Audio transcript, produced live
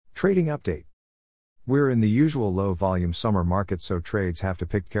Trading update. We're in the usual low-volume summer market, so trades have to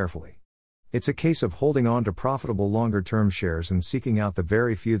pick carefully. It's a case of holding on to profitable longer-term shares and seeking out the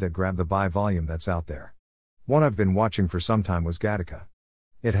very few that grab the buy volume that's out there. One I've been watching for some time was Gattaca.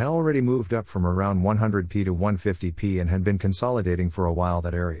 It had already moved up from around 100p to 150p and had been consolidating for a while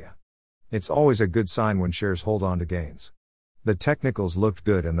that area. It's always a good sign when shares hold on to gains. The technicals looked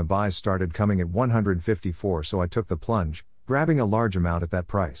good and the buys started coming at 154, so I took the plunge, grabbing a large amount at that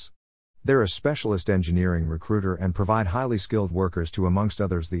price. They're a specialist engineering recruiter and provide highly skilled workers to, amongst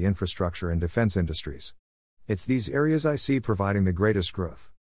others, the infrastructure and defense industries. It's these areas I see providing the greatest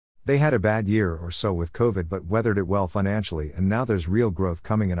growth. They had a bad year or so with COVID but weathered it well financially, and now there's real growth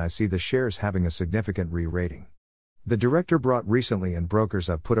coming and I see the shares having a significant re-rating. The director brought recently and brokers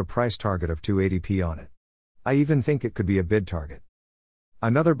have put a price target of 280p on it. I even think it could be a bid target.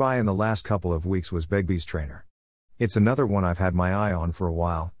 Another buy in the last couple of weeks was Begbie's Trainer. It's another one I've had my eye on for a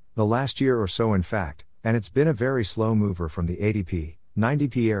while, the last year or so in fact, and it's been a very slow mover from the 80p,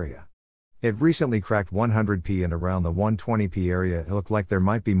 90p area. It recently cracked 100p and around the 120p area it looked like there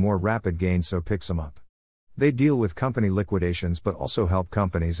might be more rapid gains, so pick some up. They deal with company liquidations but also help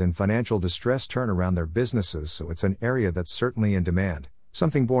companies in financial distress turn around their businesses, so it's an area that's certainly in demand,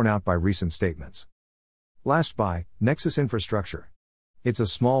 something borne out by recent statements. Last buy, Nexus Infrastructure. It's a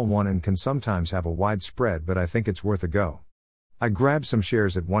small one and can sometimes have a wide spread, but I think it's worth a go. I grabbed some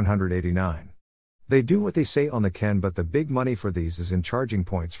shares at 189. They do what they say on the can, but the big money for these is in charging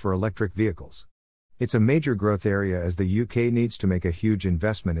points for electric vehicles. It's a major growth area as the UK needs to make a huge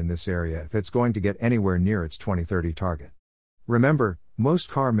investment in this area if it's going to get anywhere near its 2030 target. Remember, most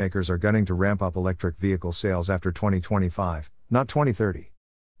car makers are gunning to ramp up electric vehicle sales after 2025, not 2030.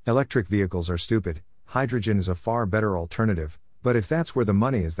 Electric vehicles are stupid, hydrogen is a far better alternative, but if that's where the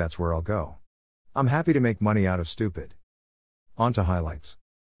money is, that's where I'll go. I'm happy to make money out of stupid. On to highlights.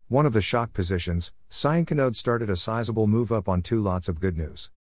 One of the shock positions, Cyanconode started a sizable move up on two lots of good news.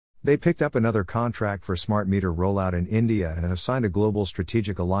 They picked up another contract for smart meter rollout in India and have signed a global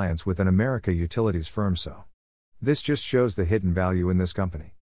strategic alliance with an American utilities firm, so this just shows the hidden value in this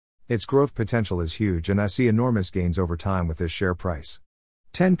company. Its growth potential is huge and I see enormous gains over time with this share price.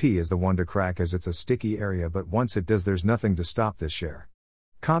 10p is the one to crack as it's a sticky area, but once it does there's nothing to stop this share.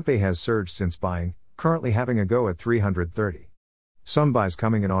 Compe has surged since buying, currently having a go at 330. Some buys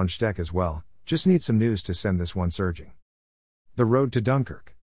coming in on Stek as well, just need some news to send this one surging. The road to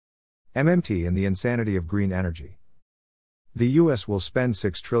Dunkirk. MMT and the insanity of green energy. The US will spend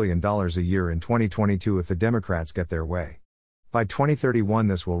 $6 trillion a year in 2022 if the Democrats get their way. By 2031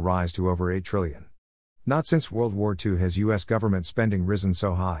 this will rise to over $8 trillion. Not since World War II has US government spending risen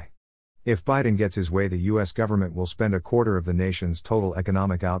so high. If Biden gets his way, the US government will spend a quarter of the nation's total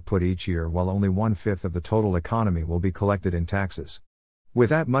economic output each year, while only 1/5 of the total economy will be collected in taxes. With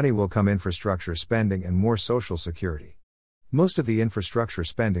that money will come infrastructure spending and more social security. Most of the infrastructure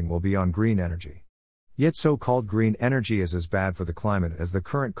spending will be on green energy. Yet so-called green energy is as bad for the climate as the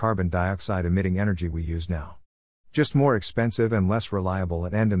current carbon dioxide emitting energy we use now. Just more expensive and less reliable,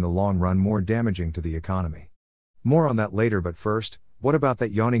 and in the long run more damaging to the economy. More on that later, but first, what about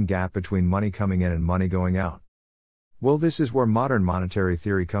that yawning gap between money coming in and money going out? Well, this is where modern monetary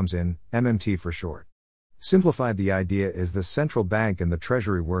theory comes in, MMT for short. Simplified, the idea is the central bank and the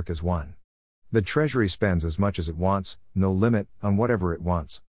treasury work as one. The treasury spends as much as it wants, no limit, on whatever it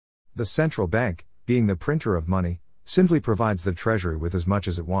wants. The central bank, being the printer of money, simply provides the treasury with as much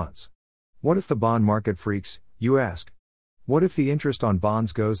as it wants. What if the bond market freaks, you ask? What if the interest on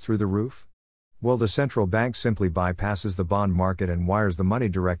bonds goes through the roof? Well, the central bank simply bypasses the bond market and wires the money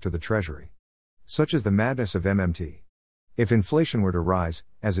direct to the treasury. Such is the madness of MMT. If inflation were to rise,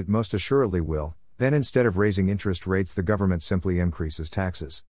 as it most assuredly will, then instead of raising interest rates the government simply increases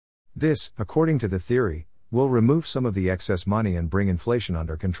taxes. This, according to the theory, will remove some of the excess money and bring inflation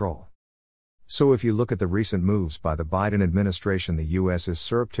under control. So if you look at the recent moves by the Biden administration, the US is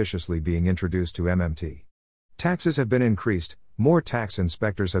surreptitiously being introduced to MMT. Taxes have been increased, more tax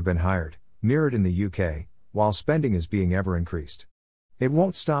inspectors have been hired, mirrored in the UK, while spending is being ever increased. It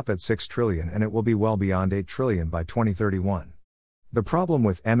won't stop at $6 trillion and it will be well beyond $8 trillion by 2031. The problem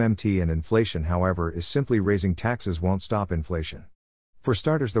with MMT and inflation, however, is simply raising taxes won't stop inflation. For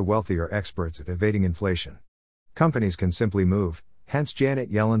starters, the wealthy are experts at evading inflation. Companies can simply move, hence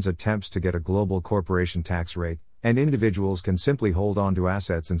Janet Yellen's attempts to get a global corporation tax rate, and individuals can simply hold on to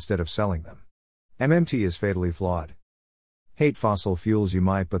assets instead of selling them. MMT is fatally flawed. Hate fossil fuels you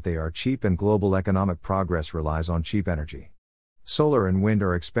might, but they are cheap and global economic progress relies on cheap energy. Solar and wind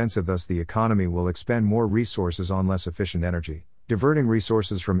are expensive, thus the economy will expend more resources on less efficient energy, diverting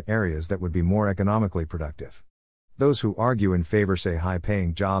resources from areas that would be more economically productive. Those who argue in favor say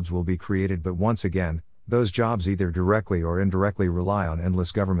high-paying jobs will be created, but once again, those jobs either directly or indirectly rely on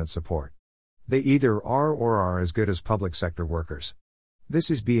endless government support. They either are or are as good as public sector workers.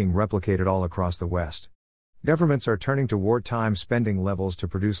 This is being replicated all across the West. Governments are turning to wartime spending levels to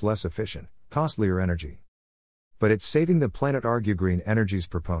produce less efficient, costlier energy. But it's saving the planet, argue green energy's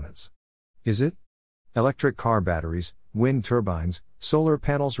proponents. Is it? Electric car batteries, wind turbines, solar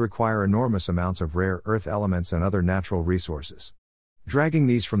panels require enormous amounts of rare earth elements and other natural resources. Dragging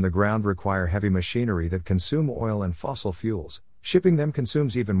these from the ground require heavy machinery that consume oil and fossil fuels. Shipping them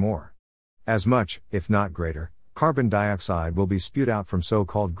consumes even more. As much, if not greater, carbon dioxide will be spewed out from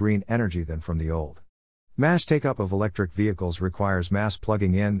so-called green energy than from the old. Mass take-up of electric vehicles requires mass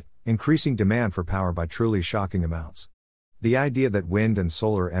plugging in, increasing demand for power by truly shocking amounts. The idea that wind and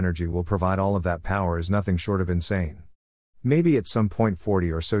solar energy will provide all of that power is nothing short of insane. Maybe at some point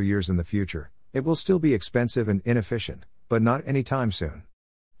 40 or so years in the future, it will still be expensive and inefficient, but not anytime soon.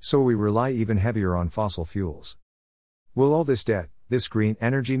 So we rely even heavier on fossil fuels. Will all this debt, this green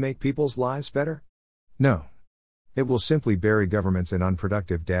energy, make people's lives better? No. It will simply bury governments in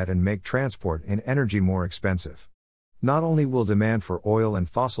unproductive debt and make transport and energy more expensive. Not only will demand for oil and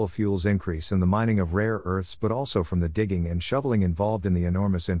fossil fuels increase in the mining of rare earths, but also from the digging and shoveling involved in the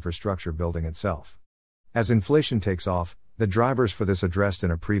enormous infrastructure building itself. As inflation takes off, the drivers for this addressed in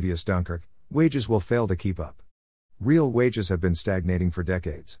a previous Dunkirk, wages will fail to keep up. Real wages have been stagnating for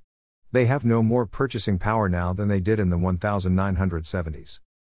decades. They have no more purchasing power now than they did in the 1970s.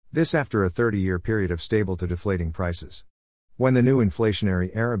 This after a 30-year period of stable to deflating prices. When the new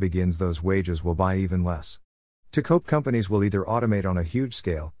inflationary era begins, those wages will buy even less. To cope, companies will either automate on a huge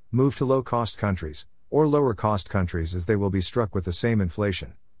scale, move to low-cost countries, or lower-cost countries, as they will be struck with the same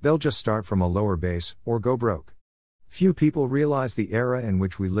inflation. They'll just start from a lower base, or go broke. Few people realize the era in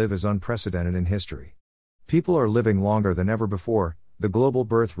which we live is unprecedented in history. People are living longer than ever before, the global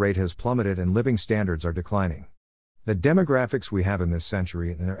birth rate has plummeted and living standards are declining. The demographics we have in this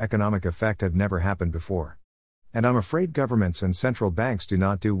century and their economic effect have never happened before. And I'm afraid governments and central banks do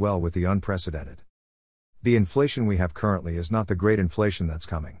not do well with the unprecedented. The inflation we have currently is not the great inflation that's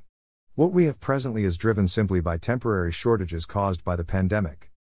coming. What we have presently is driven simply by temporary shortages caused by the pandemic.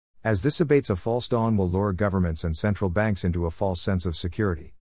 As this abates, a false dawn will lure governments and central banks into a false sense of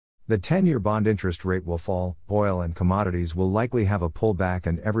security. The 10-year bond interest rate will fall, oil and commodities will likely have a pullback,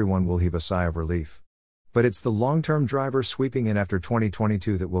 and everyone will heave a sigh of relief. But it's the long-term drivers sweeping in after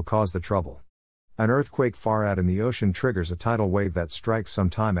 2022 that will cause the trouble. An earthquake far out in the ocean triggers a tidal wave that strikes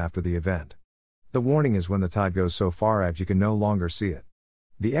some time after the event. The warning is when the tide goes so far out you can no longer see it.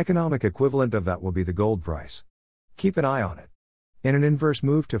 The economic equivalent of that will be the gold price. Keep an eye on it. In an inverse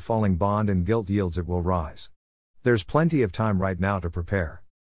move to falling bond and gilt yields, it will rise. There's plenty of time right now to prepare.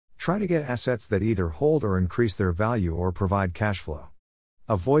 Try to get assets that either hold or increase their value or provide cash flow.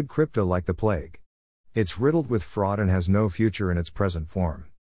 Avoid crypto like the plague. It's riddled with fraud and has no future in its present form.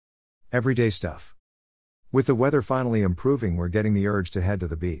 Everyday stuff. With the weather finally improving, we're getting the urge to head to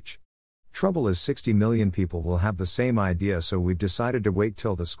the beach. Trouble is 60 million people will have the same idea, so we've decided to wait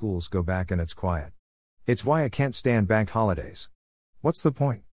till the schools go back and it's quiet. It's why I can't stand bank holidays. What's the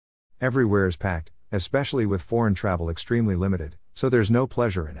point? Everywhere is packed, especially with foreign travel extremely limited, so there's no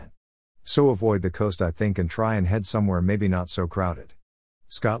pleasure in it. So avoid the coast, I think, and try and head somewhere maybe not so crowded.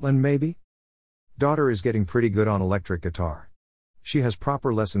 Scotland maybe? Daughter is getting pretty good on electric guitar. She has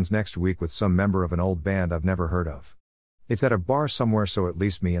proper lessons next week with some member of an old band I've never heard of. It's at a bar somewhere, so at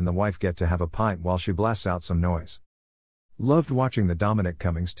least me and the wife get to have a pint while she blasts out some noise. Loved watching the Dominic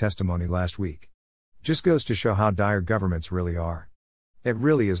Cummings testimony last week. Just goes to show how dire governments really are. It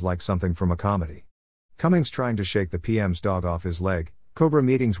really is like something from a comedy. Cummings trying to shake the PM's dog off his leg, Cobra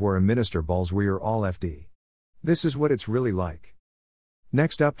meetings where a minister bawls "We are all FD." This is what it's really like.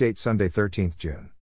 Next update Sunday 13th June.